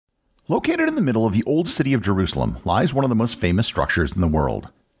Located in the middle of the old city of Jerusalem lies one of the most famous structures in the world.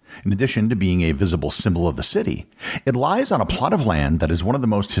 In addition to being a visible symbol of the city, it lies on a plot of land that is one of the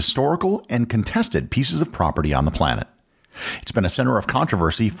most historical and contested pieces of property on the planet. It's been a center of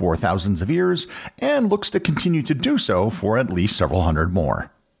controversy for thousands of years and looks to continue to do so for at least several hundred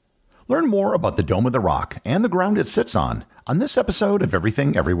more. Learn more about the Dome of the Rock and the ground it sits on this episode of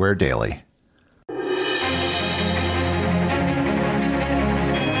Everything Everywhere Daily.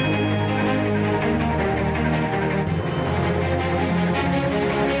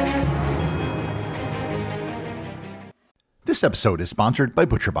 This episode is sponsored by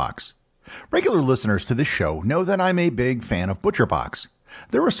ButcherBox. Regular listeners to this show know that I'm a big fan of ButcherBox.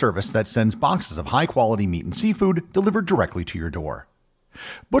 They're a service that sends boxes of high-quality meat and seafood delivered directly to your door.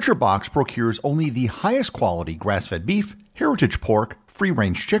 ButcherBox procures only the highest quality grass-fed beef, heritage pork,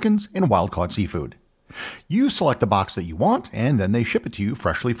 free-range chickens, and wild-caught seafood. You select the box that you want, and then they ship it to you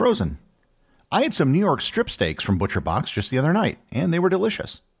freshly frozen. I had some New York strip steaks from ButcherBox just the other night, and they were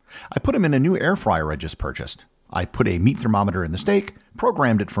delicious. I put them in a new air fryer I just purchased. I put a meat thermometer in the steak,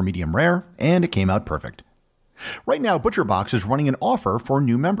 programmed it for medium rare, and it came out perfect. Right now, ButcherBox is running an offer for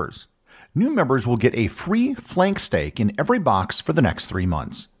new members. New members will get a free flank steak in every box for the next 3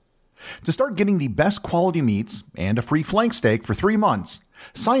 months. To start getting the best quality meats and a free flank steak for 3 months,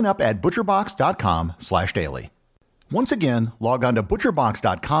 sign up at butcherbox.com/daily. Once again, log on to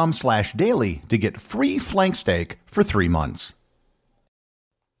butcherbox.com/daily to get free flank steak for 3 months.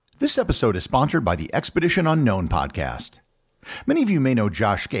 This episode is sponsored by the Expedition Unknown podcast. Many of you may know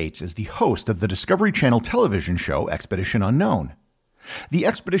Josh Gates as the host of the Discovery Channel television show Expedition Unknown. The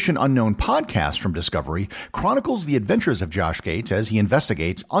Expedition Unknown podcast from Discovery chronicles the adventures of Josh Gates as he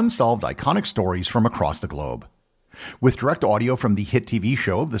investigates unsolved iconic stories from across the globe. With direct audio from the hit TV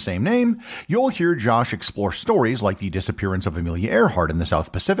show of the same name, you'll hear Josh explore stories like the disappearance of Amelia Earhart in the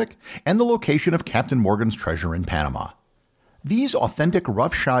South Pacific and the location of Captain Morgan's treasure in Panama. These authentic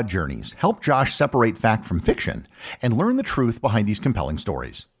roughshod journeys help Josh separate fact from fiction and learn the truth behind these compelling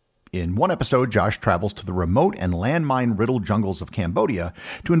stories. In one episode, Josh travels to the remote and landmine-riddled jungles of Cambodia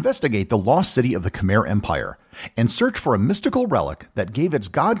to investigate the lost city of the Khmer Empire and search for a mystical relic that gave its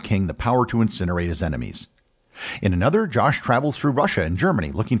god king the power to incinerate his enemies. In another, Josh travels through Russia and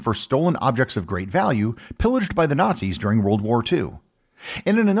Germany looking for stolen objects of great value pillaged by the Nazis during World War II.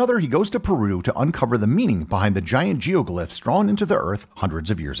 And in another, he goes to Peru to uncover the meaning behind the giant geoglyphs drawn into the earth hundreds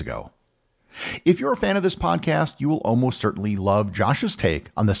of years ago. If you're a fan of this podcast, you will almost certainly love Josh's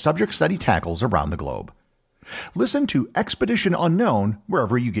take on the subjects that he tackles around the globe. Listen to Expedition Unknown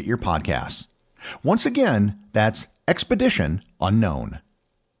wherever you get your podcasts. Once again, that's Expedition Unknown.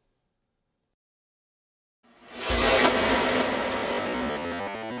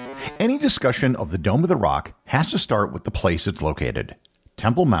 Any discussion of the Dome of the Rock has to start with the place it's located,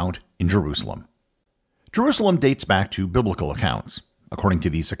 Temple Mount in Jerusalem. Jerusalem dates back to biblical accounts. According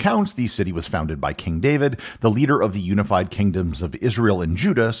to these accounts, the city was founded by King David, the leader of the unified kingdoms of Israel and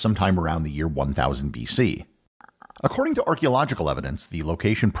Judah, sometime around the year 1000 BC. According to archaeological evidence, the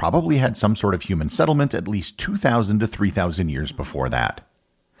location probably had some sort of human settlement at least 2,000 to 3,000 years before that.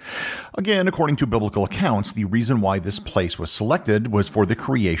 Again, according to biblical accounts, the reason why this place was selected was for the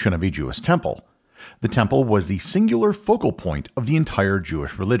creation of a Jewish temple. The temple was the singular focal point of the entire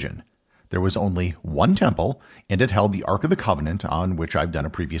Jewish religion. There was only one temple, and it held the Ark of the Covenant, on which I've done a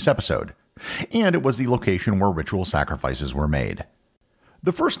previous episode. And it was the location where ritual sacrifices were made.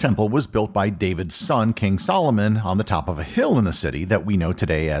 The first temple was built by David's son, King Solomon, on the top of a hill in the city that we know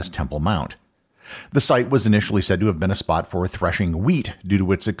today as Temple Mount. The site was initially said to have been a spot for threshing wheat due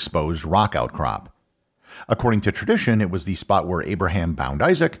to its exposed rock outcrop. According to tradition, it was the spot where Abraham bound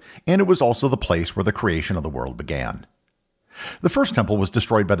Isaac, and it was also the place where the creation of the world began. The first temple was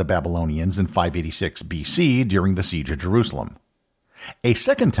destroyed by the Babylonians in 586 BC during the siege of Jerusalem. A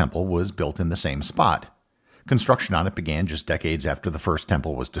second temple was built in the same spot. Construction on it began just decades after the first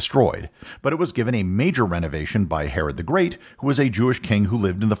temple was destroyed, but it was given a major renovation by Herod the Great, who was a Jewish king who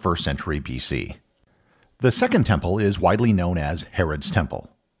lived in the 1st century BC. The second temple is widely known as Herod's Temple.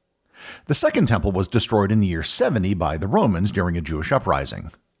 The second temple was destroyed in the year 70 by the Romans during a Jewish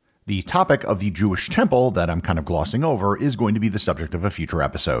uprising. The topic of the Jewish temple that I'm kind of glossing over is going to be the subject of a future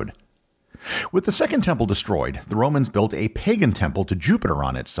episode. With the second temple destroyed, the Romans built a pagan temple to Jupiter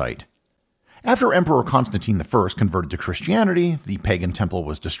on its site. After Emperor Constantine I converted to Christianity, the pagan temple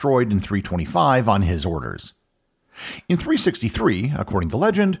was destroyed in 325 on his orders. In 363, according to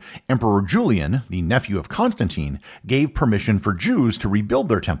legend, Emperor Julian, the nephew of Constantine, gave permission for Jews to rebuild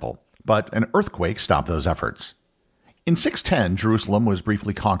their temple, but an earthquake stopped those efforts. In 610, Jerusalem was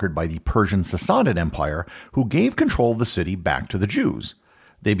briefly conquered by the Persian Sassanid Empire, who gave control of the city back to the Jews.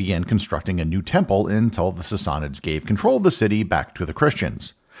 They began constructing a new temple until the Sassanids gave control of the city back to the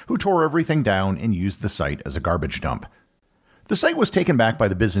Christians, who tore everything down and used the site as a garbage dump. The site was taken back by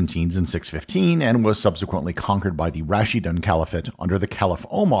the Byzantines in 615 and was subsequently conquered by the Rashidun Caliphate under the Caliph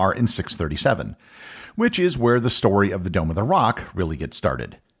Omar in 637, which is where the story of the Dome of the Rock really gets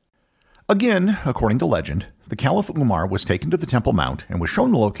started. Again, according to legend, the Caliph Umar was taken to the Temple Mount and was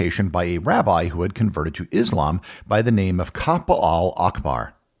shown the location by a rabbi who had converted to Islam by the name of Ka'b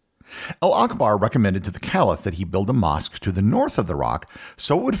al-Akbar. Al-Akbar recommended to the Caliph that he build a mosque to the north of the rock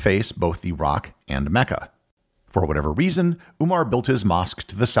so it would face both the rock and Mecca. For whatever reason, Umar built his mosque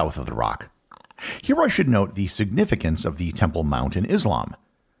to the south of the rock. Here I should note the significance of the Temple Mount in Islam.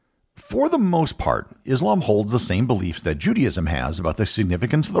 For the most part, Islam holds the same beliefs that Judaism has about the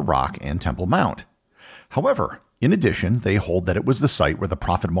significance of the rock and Temple Mount. However, in addition, they hold that it was the site where the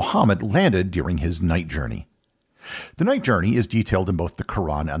Prophet Muhammad landed during his night journey. The night journey is detailed in both the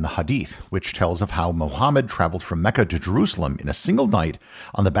Quran and the Hadith, which tells of how Muhammad traveled from Mecca to Jerusalem in a single night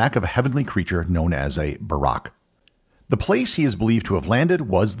on the back of a heavenly creature known as a Buraq. The place he is believed to have landed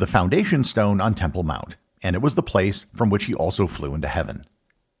was the foundation stone on Temple Mount, and it was the place from which he also flew into heaven.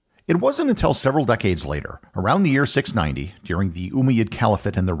 It wasn't until several decades later, around the year 690, during the Umayyad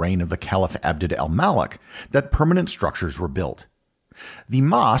Caliphate and the reign of the Caliph Abd al-Malik, that permanent structures were built. The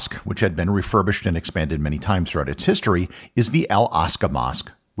mosque, which had been refurbished and expanded many times throughout its history, is the Al-Aqsa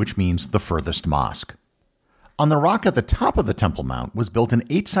Mosque, which means the furthest mosque. On the rock at the top of the Temple Mount was built an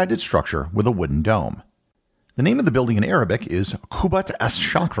 8-sided structure with a wooden dome. The name of the building in Arabic is Qubat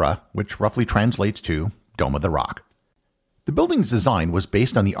as-Shakra, which roughly translates to Dome of the Rock. The building's design was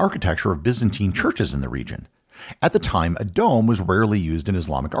based on the architecture of Byzantine churches in the region. At the time, a dome was rarely used in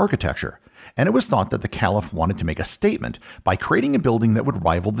Islamic architecture, and it was thought that the Caliph wanted to make a statement by creating a building that would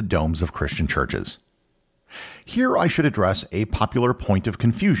rival the domes of Christian churches. Here I should address a popular point of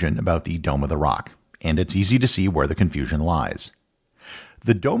confusion about the Dome of the Rock, and it's easy to see where the confusion lies.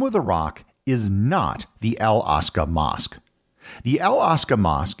 The Dome of the Rock is not the Al-Aqsa Mosque. The Al-Aqsa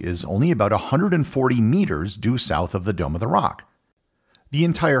Mosque is only about 140 meters due south of the Dome of the Rock. The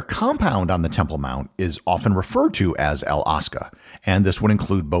entire compound on the Temple Mount is often referred to as Al-Aqsa, and this would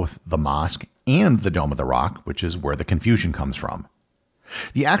include both the mosque and the Dome of the Rock, which is where the confusion comes from.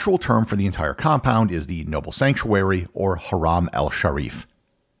 The actual term for the entire compound is the Noble Sanctuary, or Haram al-Sharif.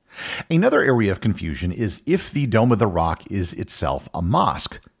 Another area of confusion is if the Dome of the Rock is itself a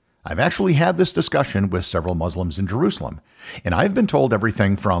mosque. I've actually had this discussion with several Muslims in Jerusalem, and I've been told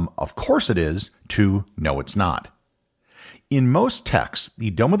everything from, of course it is, to no it's not. In most texts,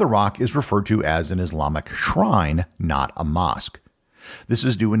 the Dome of the Rock is referred to as an Islamic shrine, not a mosque. This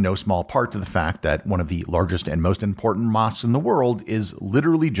is due in no small part to the fact that one of the largest and most important mosques in the world is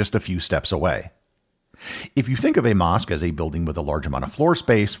literally just a few steps away. If you think of a mosque as a building with a large amount of floor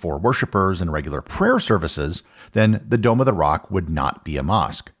space for worshippers and regular prayer services, then the Dome of the Rock would not be a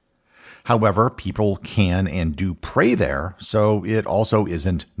mosque. However, people can and do pray there, so it also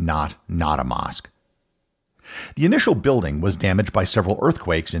isn't not a mosque. The initial building was damaged by several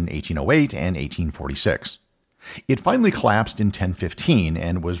earthquakes in 1808 and 1846. It finally collapsed in 1015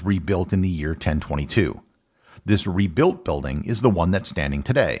 and was rebuilt in the year 1022. This rebuilt building is the one that's standing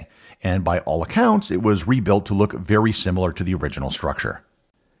today, and by all accounts, it was rebuilt to look very similar to the original structure.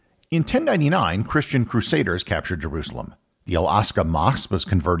 In 1099, Christian crusaders captured Jerusalem. The Al-Aqsa Mosque was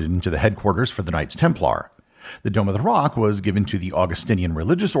converted into the headquarters for the Knights Templar. The Dome of the Rock was given to the Augustinian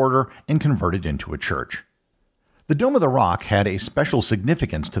religious order and converted into a church. The Dome of the Rock had a special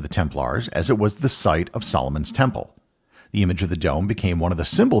significance to the Templars as it was the site of Solomon's Temple. The image of the dome became one of the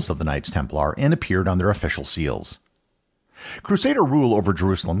symbols of the Knights Templar and appeared on their official seals. Crusader rule over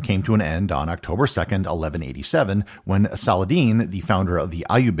Jerusalem came to an end on October 2, 1187, when Saladin, the founder of the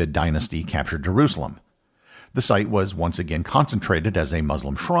Ayyubid dynasty, captured Jerusalem. The site was once again consecrated as a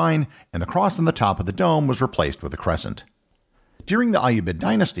Muslim shrine, and the cross on the top of the dome was replaced with a crescent. During the Ayyubid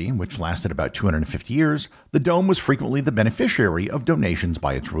dynasty, which lasted about 250 years, the dome was frequently the beneficiary of donations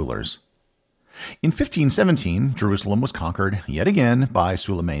by its rulers. In 1517, Jerusalem was conquered yet again by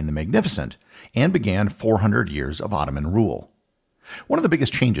Suleiman the Magnificent, and began 400 years of Ottoman rule. One of the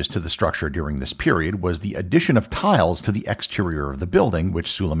biggest changes to the structure during this period was the addition of tiles to the exterior of the building,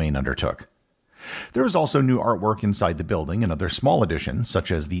 which Suleiman undertook. There is also new artwork inside the building and other small additions,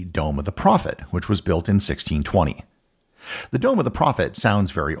 such as the Dome of the Prophet, which was built in 1620. The Dome of the Prophet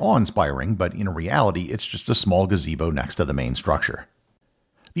sounds very awe-inspiring, but in reality it's just a small gazebo next to the main structure.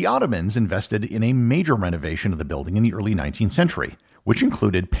 The Ottomans invested in a major renovation of the building in the early 19th century, which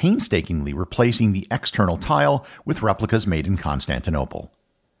included painstakingly replacing the external tile with replicas made in Constantinople.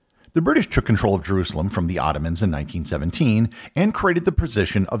 The British took control of Jerusalem from the Ottomans in 1917 and created the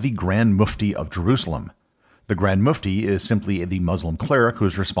position of the Grand Mufti of Jerusalem. The Grand Mufti is simply the Muslim cleric who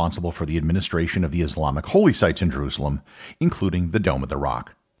is responsible for the administration of the Islamic holy sites in Jerusalem, including the Dome of the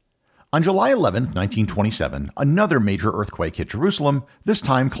Rock. On July 11, 1927, another major earthquake hit Jerusalem, this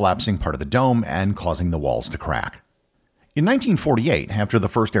time collapsing part of the dome and causing the walls to crack. In 1948, after the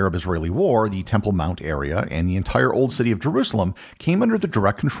First Arab-Israeli War, the Temple Mount area and the entire Old City of Jerusalem came under the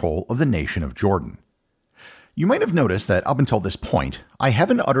direct control of the nation of Jordan. You might have noticed that up until this point, I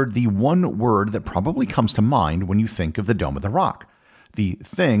haven't uttered the one word that probably comes to mind when you think of the Dome of the Rock, the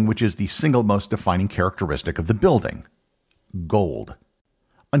thing which is the single most defining characteristic of the building: gold.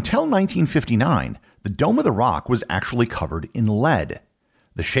 Until 1959, the Dome of the Rock was actually covered in lead.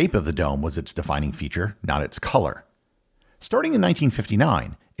 The shape of the dome was its defining feature, not its color. Starting in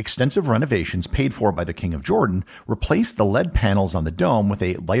 1959, extensive renovations paid for by the King of Jordan replaced the lead panels on the dome with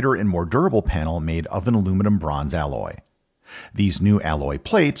a lighter and more durable panel made of an aluminum bronze alloy. These new alloy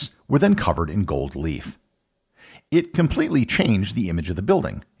plates were then covered in gold leaf. It completely changed the image of the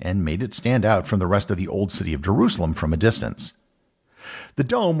building and made it stand out from the rest of the Old City of Jerusalem from a distance. The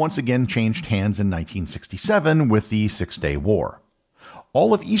dome once again changed hands in 1967 with the Six-Day War.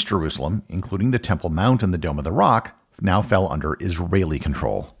 All of East Jerusalem, including the Temple Mount and the Dome of the Rock, now fell under Israeli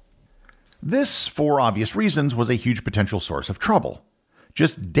control. This, for obvious reasons, was a huge potential source of trouble.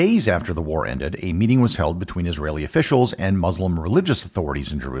 Just days after the war ended, a meeting was held between Israeli officials and Muslim religious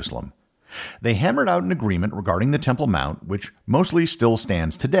authorities in Jerusalem. They hammered out an agreement regarding the Temple Mount, which mostly still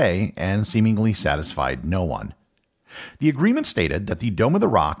stands today and seemingly satisfied no one. The agreement stated that the Dome of the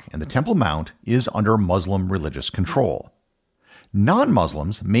Rock and the Temple Mount is under Muslim religious control.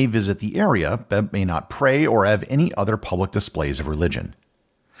 Non-Muslims may visit the area but may not pray or have any other public displays of religion.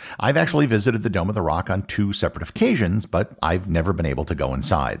 I've actually visited the Dome of the Rock on 2 separate occasions, but I've never been able to go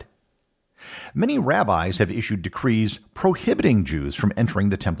inside. Many rabbis have issued decrees prohibiting Jews from entering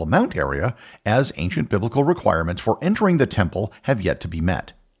the Temple Mount area, as ancient biblical requirements for entering the temple have yet to be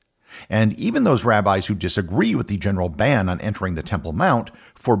met. And even those rabbis who disagree with the general ban on entering the Temple Mount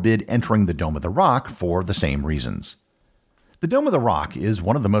forbid entering the Dome of the Rock for the same reasons. The Dome of the Rock is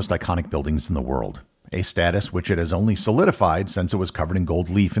one of the most iconic buildings in the world, a status which it has only solidified since it was covered in gold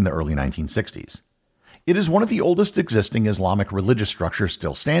leaf in the early 1960s. It is one of the oldest existing Islamic religious structures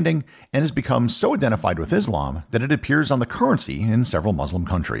still standing and has become so identified with Islam that it appears on the currency in several Muslim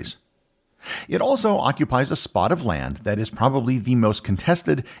countries. It also occupies a spot of land that is probably the most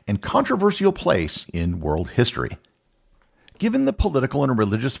contested and controversial place in world history. Given the political and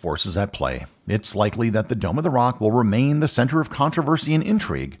religious forces at play, it's likely that the Dome of the Rock will remain the center of controversy and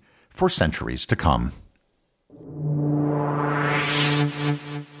intrigue for centuries to come.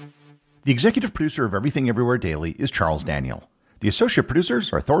 The executive producer of Everything Everywhere Daily is Charles Daniel. The associate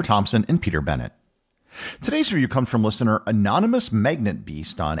producers are Thor Thompson and Peter Bennett. Today's review comes from listener Anonymous Magnet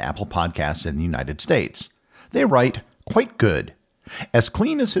Beast on Apple Podcasts in the United States. They write, "Quite good. As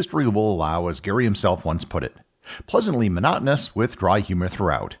clean as history will allow, as Gary himself once put it. Pleasantly monotonous with dry humor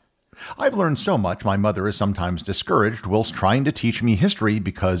throughout. I've learned so much my mother is sometimes discouraged whilst trying to teach me history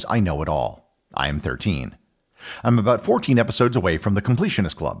because I know it all. I am 13. I'm about 14 episodes away from the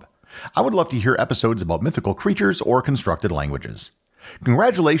Completionist Club. I would love to hear episodes about mythical creatures or constructed languages.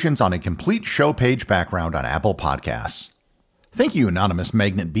 Congratulations on a complete show page background on Apple Podcasts." Thank you, Anonymous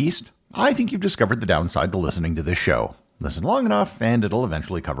Magnet Beast. I think you've discovered the downside to listening to this show. Listen long enough and it'll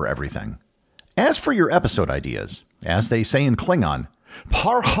eventually cover everything. As for your episode ideas, as they say in Klingon,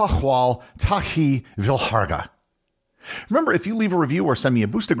 Parhachwal Tahi Vilharga. Remember, if you leave a review or send me a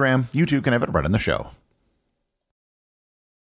boostagram, you too can have it read on the show.